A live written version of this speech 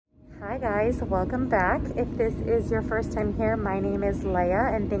Hi guys, welcome back. If this is your first time here, my name is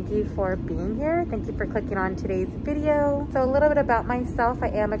Leia and thank you for being here. Thank you for clicking on today's video. So a little bit about myself. I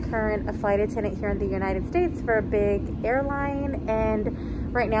am a current flight attendant here in the United States for a big airline,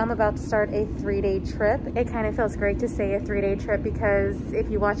 and right now I'm about to start a 3-day trip. It kind of feels great to say a 3-day trip because if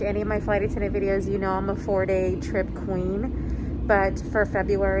you watch any of my flight attendant videos, you know I'm a 4-day trip queen. But for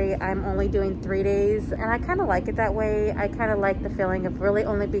February, I'm only doing 3 days, and I kind of like it that way. I kind of like the feeling of really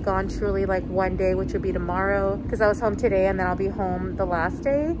only be gone truly like 1 day, which would be tomorrow, because I was home today and then I'll be home the last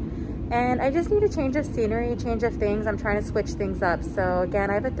day. And I just need a change of scenery, change of things. I'm trying to switch things up. So again,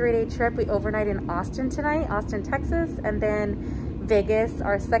 I have a 3-day trip. We overnight in Austin tonight, Austin, Texas, and then Vegas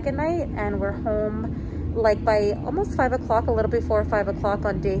our second night, and we're home like by almost 5 o'clock, a little before 5 o'clock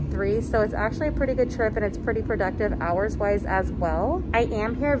on day 3. So it's actually a pretty good trip and it's pretty productive hours wise as well. I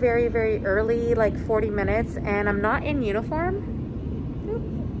am here very, very early, like 40 minutes, and I'm not in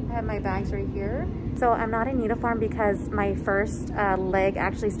uniform. I have my bags right here. So I'm not in uniform because my first leg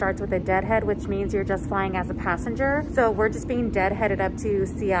actually starts with a deadhead, which means you're just flying as a passenger. So we're just being deadheaded up to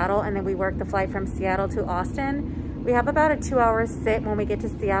Seattle, and then we work the flight from Seattle to Austin. We have about a 2-hour sit when we get to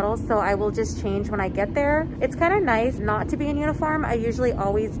Seattle, so I will just change when I get there. It's kind of nice not to be in uniform. I usually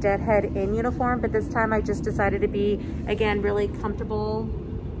always deadhead in uniform, but this time I just decided to be, again, really comfortable,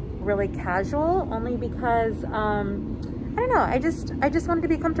 really casual, only because, I don't know, I just wanted to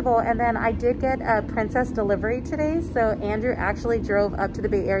be comfortable. And then I did get a princess delivery today, so Andrew actually drove up to the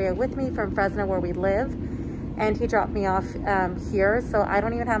Bay Area with me from Fresno where we live, and he dropped me off here, so I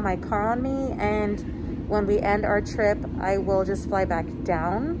don't even have my car on me. And when we end our trip, I will just fly back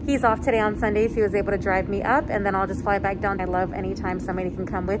down. He's off today on Sundays. He was able to drive me up, and then I'll just fly back down. I love anytime somebody can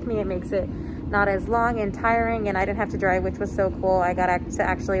come with me. It makes it not as long and tiring, and I didn't have to drive, which was so cool. I got to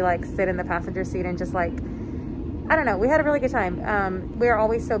actually like sit in the passenger seat and just like, I don't know, we had a really good time. We are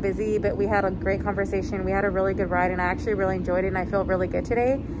always so busy, but we had a great conversation. We had a really good ride, and I actually really enjoyed it, and I feel really good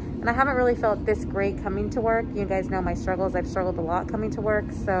today. And I haven't really felt this great coming to work. You guys know my struggles. I've struggled a lot coming to work,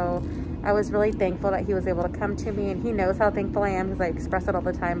 so I was really thankful that he was able to come to me, and he knows how thankful I am because I express it all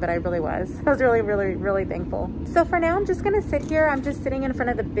the time, but I really was. I was really, really, really thankful. So for now, I'm just gonna sit here. I'm just sitting in front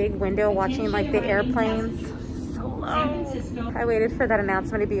of the big window watching like the airplanes. So loud. I waited for that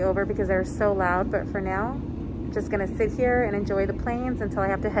announcement to be over because they're so loud, but for now, just gonna sit here and enjoy the planes until I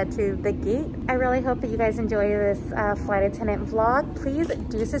have to head to the gate. I really hope that you guys enjoy this flight attendant vlog. Please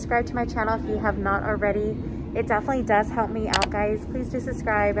do subscribe to my channel if you have not already. It definitely does help me out, guys. Please do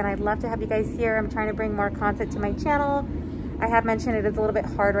subscribe, and I'd love to have you guys here. I'm trying to bring more content to my channel. I have mentioned it is a little bit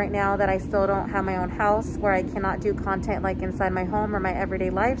hard right now that I still don't have my own house where I cannot do content like inside my home or my everyday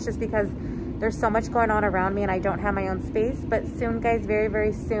life, just because there's so much going on around me and I don't have my own space. But soon, guys, very,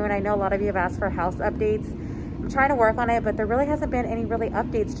 very soon. I know a lot of you have asked for house updates. I'm trying to work on it, but there really hasn't been any really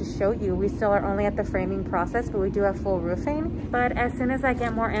updates to show you. We still are only at the framing process, but we do have full roofing. But as soon as I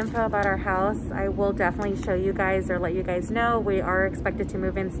get more info about our house, I will definitely show you guys or let you guys know. We are expected to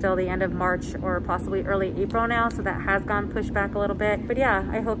move in still the end of March or possibly early April now, so that has gone pushed back a little bit. But yeah,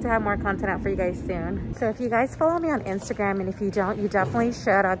 I hope to have more content out for you guys soon. So if you guys follow me on Instagram, and if you don't, you definitely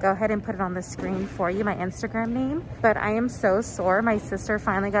should. I'll go ahead and put it on the screen for you, my Instagram name. But I am so sore. My sister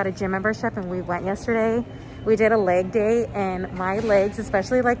finally got a gym membership and we went yesterday. We did a leg day, and my legs,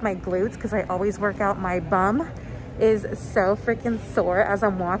 especially like my glutes, because I always work out my bum, is so freaking sore. As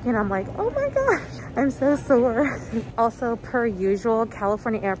I'm walking, I'm like, oh my gosh, I'm so sore. Also, per usual,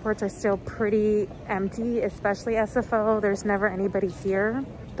 California airports are still pretty empty, especially SFO. There's never anybody here.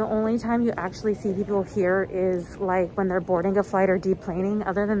 The only time you actually see people here is like when they're boarding a flight or deplaning.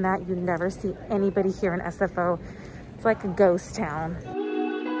 Other than that, you never see anybody here in SFO. It's like a ghost town.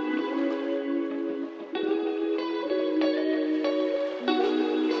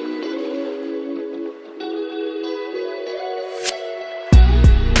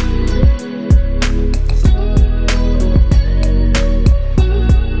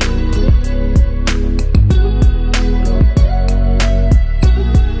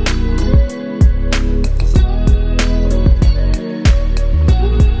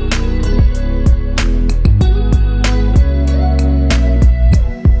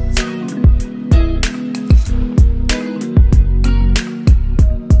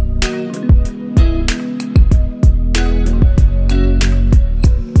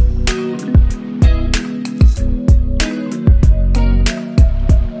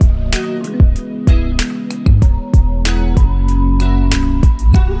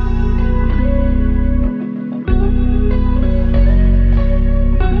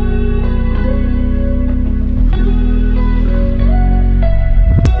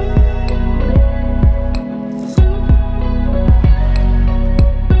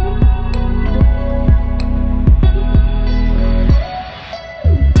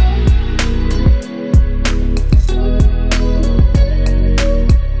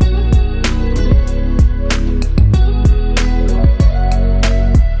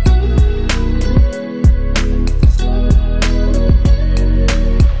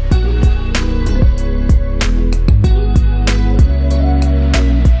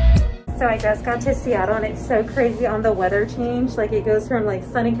 just got to Seattle and it's so crazy on the weather change. Like it goes from like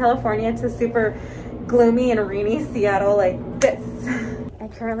sunny California to super gloomy and rainy Seattle like this. I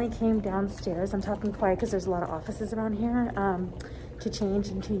currently came downstairs. I'm talking quiet because there's a lot of offices around here to change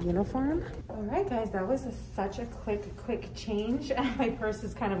into uniform. All right, guys, that was such a quick change. My purse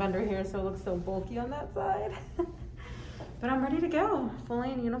is kind of under here, so it looks so bulky on that side. But I'm ready to go,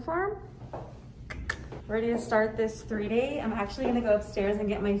 fully in uniform. Ready to start this 3-day. I'm actually gonna go upstairs and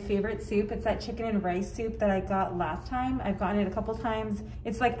get my favorite soup. It's that chicken and rice soup that I got last time. I've gotten it a couple times.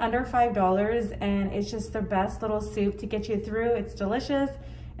 It's like under $5 and it's just the best little soup to get you through. It's delicious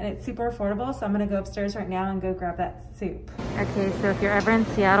and it's super affordable. So I'm gonna go upstairs right now and go grab that soup. Okay, so if you're ever in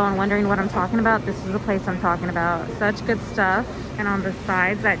Seattle and wondering what I'm talking about, this is the place I'm talking about. Such good stuff. And on the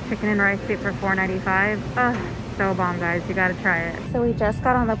sides, that chicken and rice soup for $4.95. Ugh. So bomb, guys, you gotta try it. So we just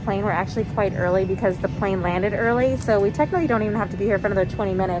got on the plane. We're actually quite early because the plane landed early, so we technically don't even have to be here for another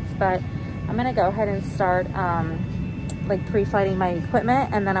 20 minutes, but I'm gonna go ahead and start like pre-flighting my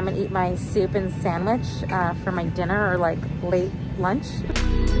equipment, and then I'm gonna eat my soup and sandwich for my dinner or like late lunch.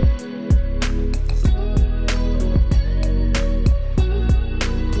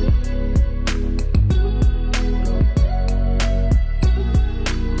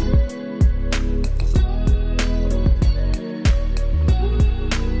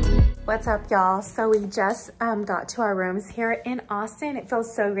 What's up, y'all? So we just got to our rooms here in Austin. It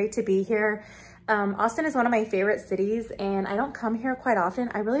feels so great to be here. Austin is one of my favorite cities and I don't come here quite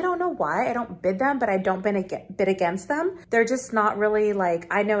often. I really don't know why. I don't bid them, but I don't bid against them. They're just not really like,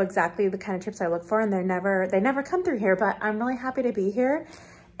 I know exactly the kind of trips I look for and they never come through here, but I'm really happy to be here.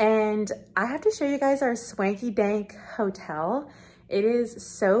 And I have to show you guys our swanky dank hotel. It is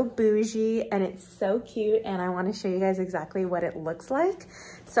so bougie and it's so cute and I want to show you guys exactly what it looks like.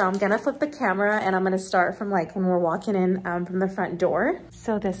 So I'm gonna flip the camera and I'm gonna start from like when we're walking in from the front door.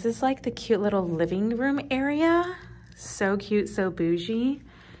 So this is like the cute little living room area. So cute, so bougie.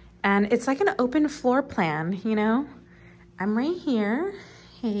 And it's like an open floor plan, you know? I'm right here,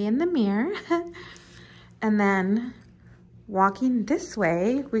 hey in the mirror. And then walking this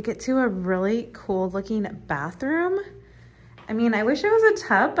way, we get to a really cool looking bathroom. I mean, I wish it was a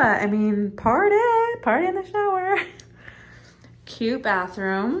tub, but I mean, party in the shower. Cute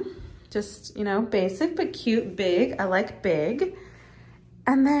bathroom, just, you know, basic, but cute, big. I like big.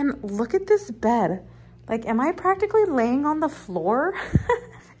 And then look at this bed. Like, am I practically laying on the floor?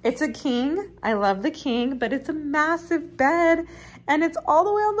 It's a king. I love the king, but it's a massive bed and it's all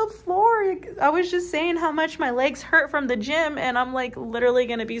the way on the floor. I was just saying how much my legs hurt from the gym and I'm like literally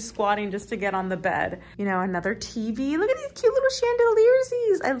gonna be squatting just to get on the bed. You know, another TV. Look at these cute little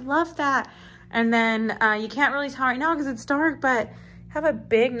chandeliers. I love that. And then you can't really tell right now because it's dark, but have a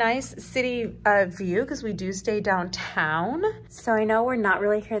big, nice city view because we do stay downtown. So I know we're not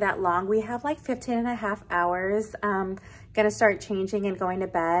really here that long. We have like 15.5 hours. Gonna start changing and going to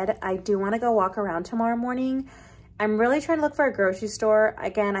bed. I do want to go walk around tomorrow morning. I'm really trying to look for a grocery store.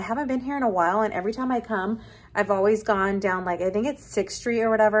 Again, I haven't been here in a while and every time I come, I've always gone down like, I think it's 6th Street or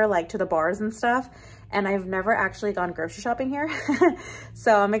whatever, like to the bars and stuff. And I've never actually gone grocery shopping here.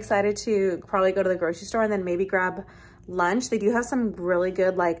 So I'm excited to probably go to the grocery store and then maybe grab lunch. They do have some really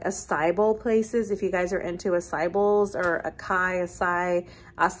good like acai bowl places if you guys are into acai bowls or acai,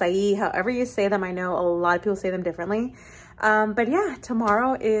 however you say them. I know a lot of people say them differently. But yeah,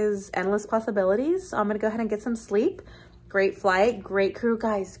 tomorrow is endless possibilities. So I'm gonna go ahead and get some sleep. Great flight, great crew,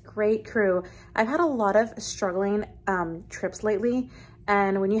 guys, great crew. I've had a lot of struggling trips lately.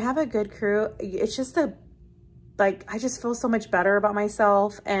 And when you have a good crew, it's just I just feel so much better about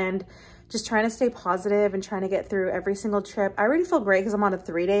myself and just trying to stay positive and trying to get through every single trip. I already feel great because I'm on a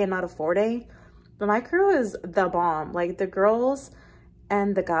 3-day and not a 4-day. But my crew is the bomb. Like the girls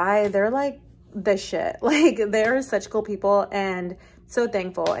and the guy, they're like the shit. Like they're such cool people and so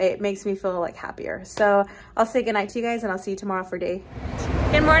thankful. It makes me feel like happier. So I'll say goodnight to you guys and I'll see you tomorrow for day.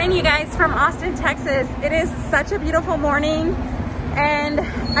 Good morning, you guys, from Austin, Texas. It is such a beautiful morning and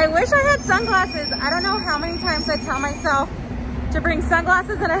I wish I had sunglasses. I don't know how many times I tell myself to bring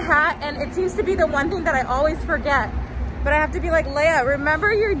sunglasses and a hat, and it seems to be the one thing that I always forget. But I have to be like, Leia,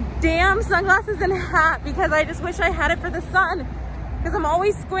 remember your damn sunglasses and hat, because I just wish I had it for the sun, because I'm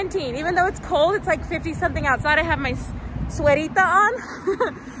always squinting. Even though it's cold, it's like 50 something outside, I have my sweatita on.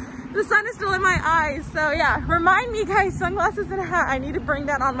 The sun is still in my eyes. So yeah, remind me, guys, sunglasses and a hat. I need to bring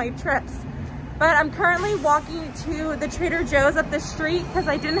that on my trips. But I'm currently walking to the Trader Joe's up the street because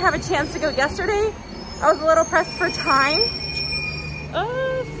I didn't have a chance to go yesterday. I was a little pressed for time.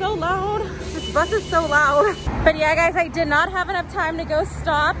 Oh, so loud. This bus is so loud. But yeah, guys, I did not have enough time to go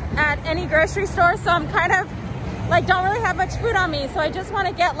stop at any grocery store, so I'm kind of like don't really have much food on me, so I just want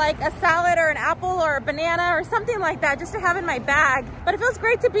to get like a salad or an apple or a banana or something like that just to have in my bag. But it feels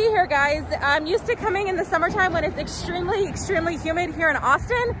great to be here, guys. I'm used to coming in the summertime when it's extremely humid here in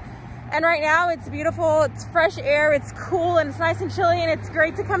Austin, and right now it's beautiful, it's fresh air, it's cool, and it's nice and chilly, and it's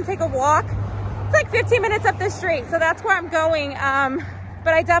great to come take a walk. It's like 15 minutes up the street, so that's where I'm going.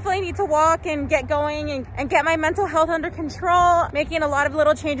 But I definitely need to walk and get going and get my mental health under control, making a lot of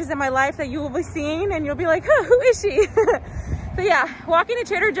little changes in my life that you will be seeing, and you'll be like, huh, who is she? So yeah, walking to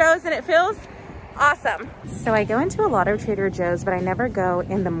Trader Joe's, and it feels awesome. So I go into a lot of Trader Joe's, but I never go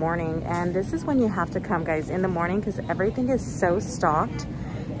in the morning. And this is when you have to come, guys, in the morning, because everything is so stocked.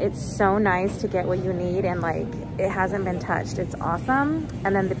 It's so nice to get what you need, and like it hasn't been touched. It's awesome.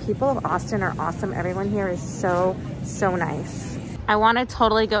 And then the people of Austin are awesome. Everyone here is so nice. I want to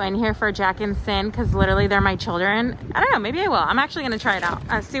totally go in here for Jack and Sin because literally they're my children. I don't know, maybe I will. I'm actually going to try it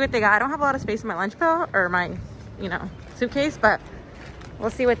out. See what they got. I don't have a lot of space in my lunch pail or my, you know, suitcase, but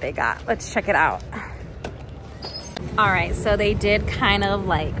we'll see what they got. Let's check it out. All right, so they did kind of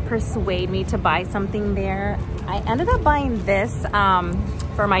like persuade me to buy something there. I ended up buying this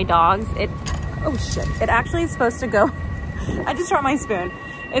for my dogs. Oh shit, it actually is supposed to go, I just dropped my spoon.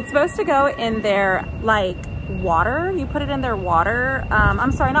 It's supposed to go in their like water. You put it in their water.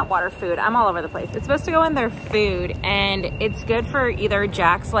 I'm sorry, not water, food. I'm all over the place. It's supposed to go in their food, and it's good for either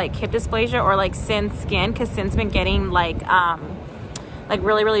Jack's like hip dysplasia or like Sin's skin, because Sin's been getting like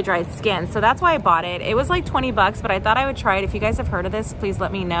really dry skin. So that's why I bought it. It was like 20 bucks, but I thought I would try it. If you guys have heard of this, please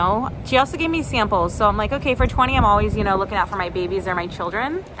let me know. She also gave me samples, so I'm like, okay, for 20, I'm always, you know, looking out for my babies or my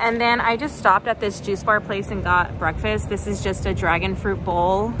children. And then I just stopped at this juice bar place and got breakfast. This is just a dragon fruit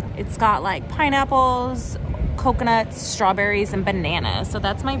bowl. It's got like pineapples, coconuts, strawberries, and bananas. So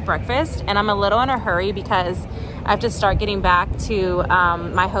that's my breakfast, and I'm a little in a hurry because I have to start getting back to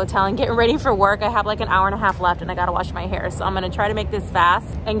my hotel and getting ready for work. I have like an hour and a half left, and I gotta wash my hair, so I'm gonna try to make this fast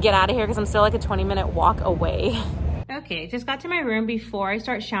and get out of here because I'm still like a 20-minute walk away. Okay, just got to my room. Before I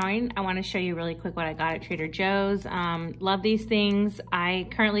start showering, I want to show you really quick what I got at Trader Joe's. Love these things. I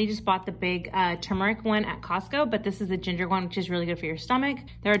currently just bought the big turmeric one at Costco, but this is the ginger one, which is really good for your stomach.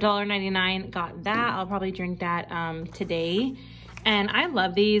 They're $1.99. Got that. I'll probably drink that today. And I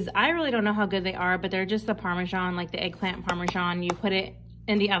love these. I really don't know how good they are, but they're just the Parmesan, like the eggplant Parmesan. You put it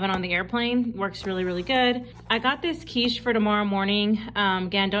in the oven on the airplane. Works really good. I got this quiche for tomorrow morning.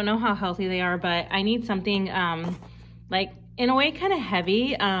 Again, don't know how healthy they are, but I need something like in a way kind of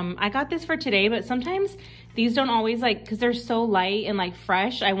heavy. I got this for today, but sometimes these don't always like, because they're so light and like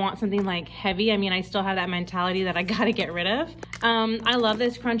fresh, I want something like heavy. I mean, I still have that mentality that I gotta get rid of. I love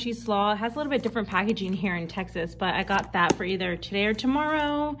this crunchy slaw. It has a little bit different packaging here in Texas, but I got that for either today or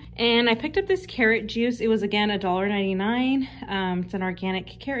tomorrow. And I picked up this carrot juice. It was again $1.99. It's an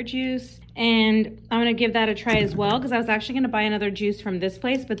organic carrot juice. And I'm gonna give that a try as well, because I was actually gonna buy another juice from this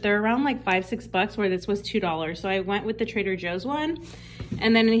place, but they're around like $5-6 bucks, where this was $2. So I went with the Trader Joe's one.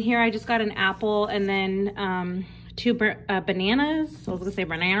 And then in here, I just got an apple and then 2 bananas. So I was gonna say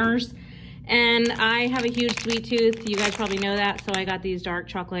bananas. And I have a huge sweet tooth. You guys probably know that. So I got these dark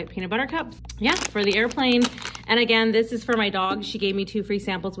chocolate peanut butter cups. Yeah, for the airplane. And again, this is for my dog. She gave me 2 free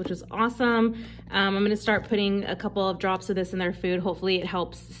samples, which was awesome. I'm gonna start putting a couple of drops of this in their food. Hopefully it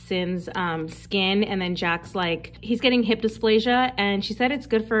helps Sin's skin. And then Jack's like, he's getting hip dysplasia, and she said it's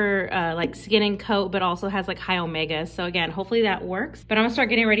good for like skin and coat, but also has like high omega. So again, hopefully that works. But I'm gonna start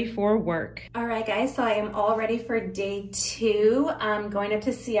getting ready for work. All right, guys, so I am all ready for day 2. I'm going up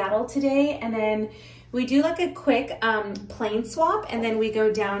to Seattle today, and then we do like a quick plane swap, and then we go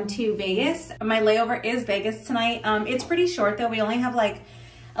down to Vegas. My layover is Vegas tonight. It's pretty short though. We only have like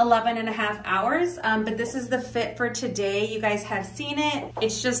 11.5 hours, but this is the fit for today. You guys have seen it.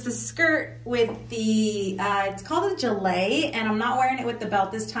 It's just the skirt with the, it's called a gilet, and I'm not wearing it with the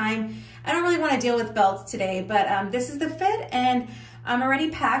belt this time. I don't really want to deal with belts today, but this is the fit, and I'm already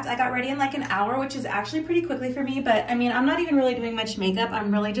packed. I got ready in like an hour, which is actually pretty quickly for me, but I mean, I'm not even really doing much makeup.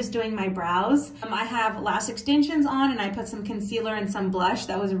 I'm really just doing my brows. I have lash extensions on, and I put some concealer and some blush.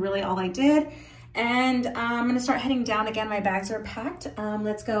 That was really all I did. And I'm gonna start heading down again. My bags are packed.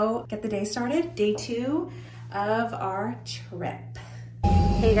 Let's go get the day started. Day 2 of our trip.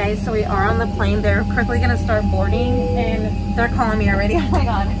 Hey guys, so we are on the plane. They're quickly gonna start boarding, and they're calling me already. Oh my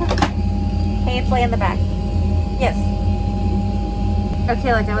God. Hey, it's Leia in the back. Yes.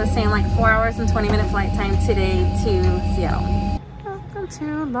 Okay, like I was saying, like 4 hours and 20-minute flight time today to Seattle. Welcome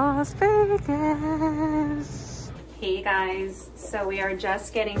to Las Vegas. Hey guys, so we are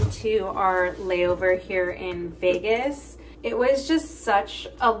just getting to our layover here in Vegas. It was just such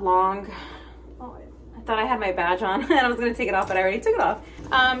a long, I thought I had my badge on and I was gonna take it off, but I already took it off.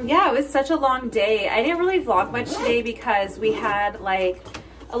 Yeah, it was such a long day. I didn't really vlog much today because we had like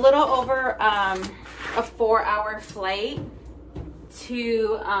a little over a 4-hour flight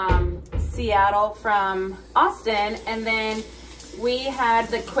to Seattle from Austin, and then we had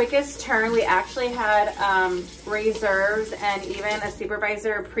the quickest turn. We actually had reserves and even a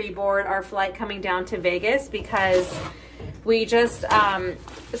supervisor pre-board our flight coming down to Vegas because we just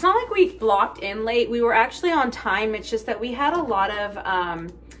it's not like we blocked in late. We were actually on time. It's just that we had a lot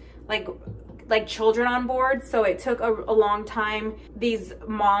of like children on board, so it took a long time. These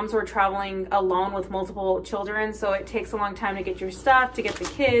moms were traveling alone with multiple children, so it takes a long time to get your stuff, to get the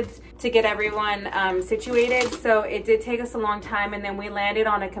kids, to get everyone situated. So it did take us a long time, and then we landed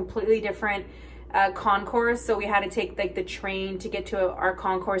on a completely different concourse, so we had to take like the train to get to our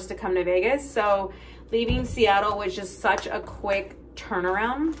concourse to come to Vegas. So leaving Seattle was just such a quick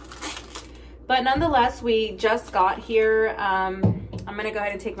turnaround, but nonetheless we just got here. I'm gonna go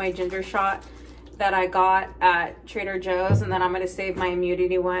ahead and take my ginger shot that I got at Trader Joe's, and then I'm gonna save my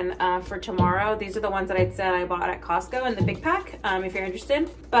immunity one for tomorrow. These are the ones that I said I bought at Costco in the big pack, if you're interested.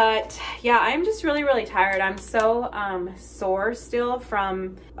 But yeah, I'm just really tired. I'm so sore still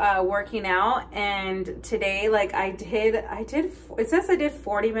from working out, and today like I did it says I did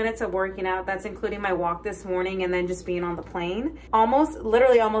 40 minutes of working out. That's including my walk this morning and then just being on the plane.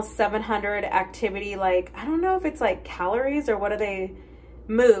 Literally almost 700 activity, like I don't know if it's like calories or what do they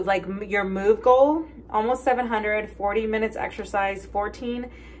move, like your move goal, almost 700, 40 minutes exercise, 14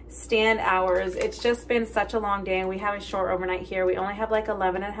 stand hours. It's just been such a long day, and we have a short overnight here. We only have like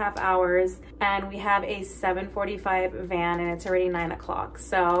 11.5 hours, and we have a 7:45 van, and it's already 9 o'clock.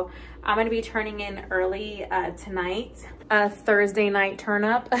 So I'm gonna be turning in early tonight, a Thursday night turn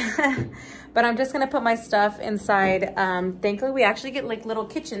up. But I'm just gonna put my stuff inside. Thankfully we actually get like little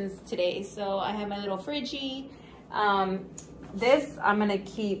kitchens today, so I have my little fridgey. This I'm gonna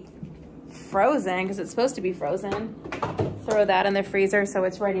keep frozen because it's supposed to be frozen. Throw that in the freezer so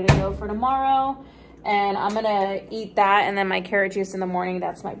it's ready to go for tomorrow. And I'm gonna eat that, and then my carrot juice in the morning.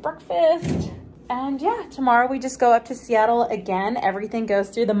 That's my breakfast. And yeah, tomorrow we just go up to Seattle again. Everything goes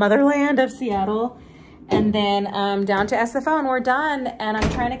through the motherland of Seattle, and then down to SFO, and we're done. And I'm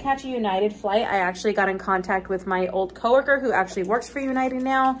trying to catch a United flight. I actually got in contact with my old coworker who actually works for United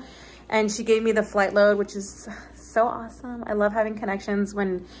now, and she gave me the flight load, which is so awesome. I love having connections.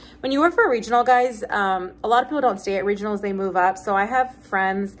 When you work for a regional, guys, a lot of people don't stay at regionals, they move up. So I have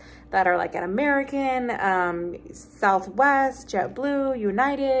friends that are like at American, Southwest, JetBlue,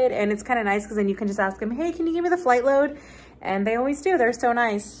 United, and it's kind of nice because then you can just ask them, hey, can you give me the flight load? And they always do. They're so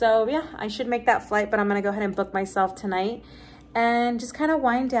nice. So yeah, I should make that flight, but I'm gonna go ahead and book myself tonight and just kind of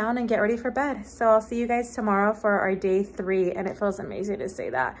wind down and get ready for bed. So I'll see you guys tomorrow for our day 3, and it feels amazing to say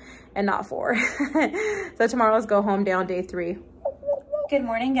that and not 4. So tomorrow's go home day on day 3. Good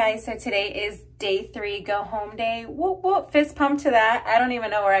morning, guys. So today is day 3, go home day. Whoop, whoop, fist pump to that. I don't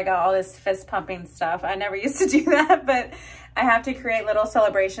even know where I got all this fist pumping stuff. I never used to do that, but I have to create little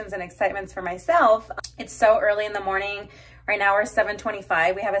celebrations and excitements for myself. It's so early in the morning. Right now we're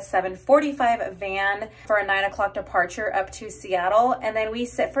 7:25. We have a 7:45 van for a 9 o'clock departure up to Seattle. And then we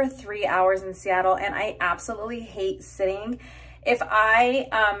sit for 3 hours in Seattle, and I absolutely hate sitting. If I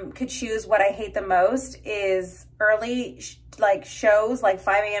could choose what I hate the most is early like shows, like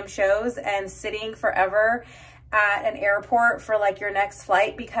 5 a.m. shows, and sitting forever at an airport for like your next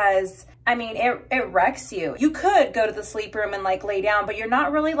flight, because I mean, it wrecks you. You could go to the sleep room and like lay down, but you're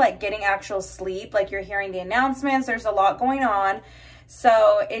not really like getting actual sleep. Like you're hearing the announcements, there's a lot going on.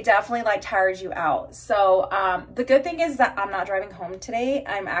 So it definitely like tires you out. So the good thing is that I'm not driving home today.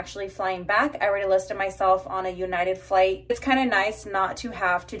 I'm actually flying back. I already listed myself on a United flight. It's kind of nice not to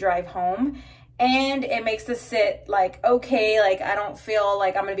have to drive home. And it makes the sit like okay, like I don't feel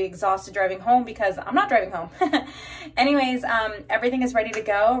like I'm gonna be exhausted driving home because I'm not driving home. Anyways, everything is ready to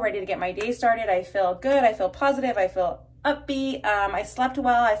go, ready to get my day started. I feel good, I feel positive, I feel upbeat. I slept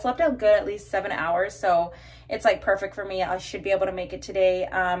well, I slept out good, at least 7 hours, so it's like perfect for me. I should be able to make it today.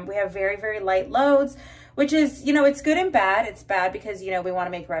 We have very light loads, which is, you know, it's good and bad. It's bad because, you know, we want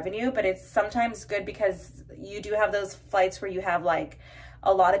to make revenue, but it's sometimes good because you do have those flights where you have like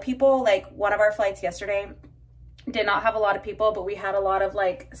a lot of people. Like one of our flights yesterday did not have a lot of people, but we had a lot of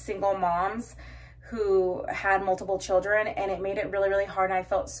like single moms who had multiple children, and it made it really hard. And I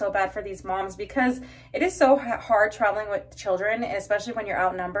felt so bad for these moms because it is so hard traveling with children, and especially when you're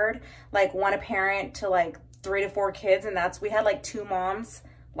outnumbered, like one a parent to like 3 to 4 kids. And we had like 2 moms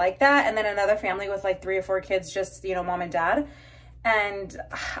like that, and then another family with like 3 or 4 kids, just, you know, mom and dad. And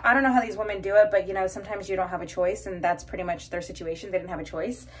I don't know how these women do it, but you know, sometimes you don't have a choice, and that's pretty much their situation. They didn't have a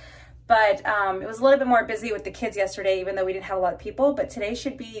choice. But it was a little bit more busy with the kids yesterday, even though we didn't have a lot of people. But today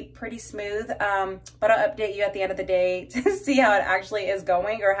should be pretty smooth. But I'll update you at the end of the day to see how it actually is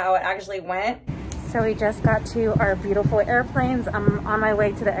going or how it actually went. So we just got to our beautiful airplanes. I'm on my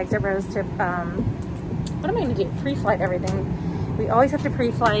way to the exit rows to, what am I gonna do? Pre-flight everything. We always have to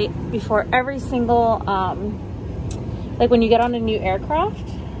pre-flight before every single, like when you get on a new aircraft.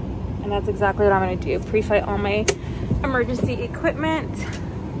 And that's exactly what I'm gonna do. Pre-flight all my emergency equipment.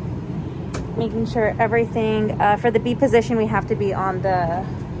 Making sure everything, for the B position, we have to be on the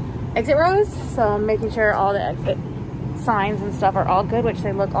exit rows. So making sure all the exit signs and stuff are all good, which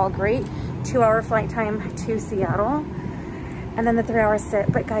they look all great. 2-hour flight time to Seattle. And then the 3-hour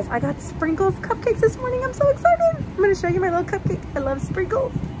sit. But guys, I got sprinkles cupcakes this morning. I'm so excited. I'm gonna show you my little cupcake. I love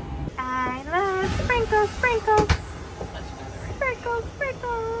sprinkles. I love sprinkles, sprinkles. Sprinkles,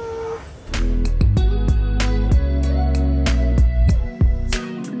 sprinkles.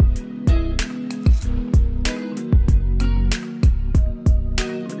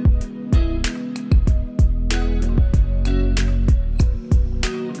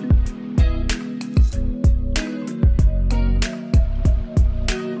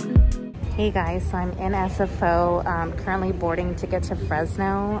 Hey guys, so I'm in SFO, currently boarding to get to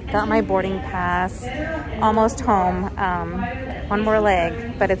Fresno. Got my boarding pass, almost home. One more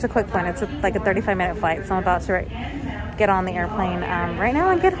leg, but it's a quick one. It's like a 35-minute flight, so I'm about to get on the airplane right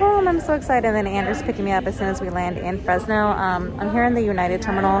now and get home. I'm so excited. And then Andrew's picking me up as soon as we land in Fresno. I'm here in the United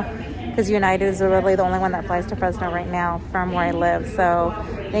terminal because United is literally the only one that flies to Fresno right now from where I live. So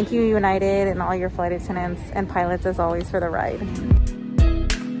thank you, United, and all your flight attendants and pilots as always for the ride.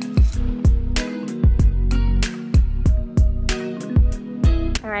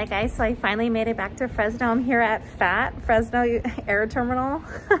 All right guys, so I finally made it back to Fresno. I'm here at Fresno Air Terminal.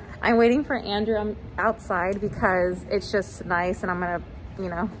 I'm waiting for Andrew. I'm outside because it's just nice and I'm gonna, you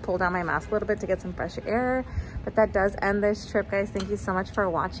know, pull down my mask a little bit to get some fresh air. But that does end this trip, guys. Thank you so much for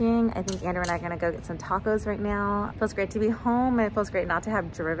watching. I think Andrew and I are gonna go get some tacos right now. It feels great to be home and it feels great not to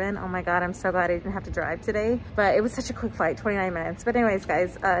have driven. Oh my God, I'm so glad I didn't have to drive today. But it was such a quick flight, 29 minutes. But anyways,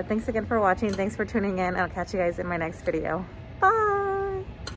 guys, thanks again for watching. Thanks for tuning in. I'll catch you guys in my next video. Bye.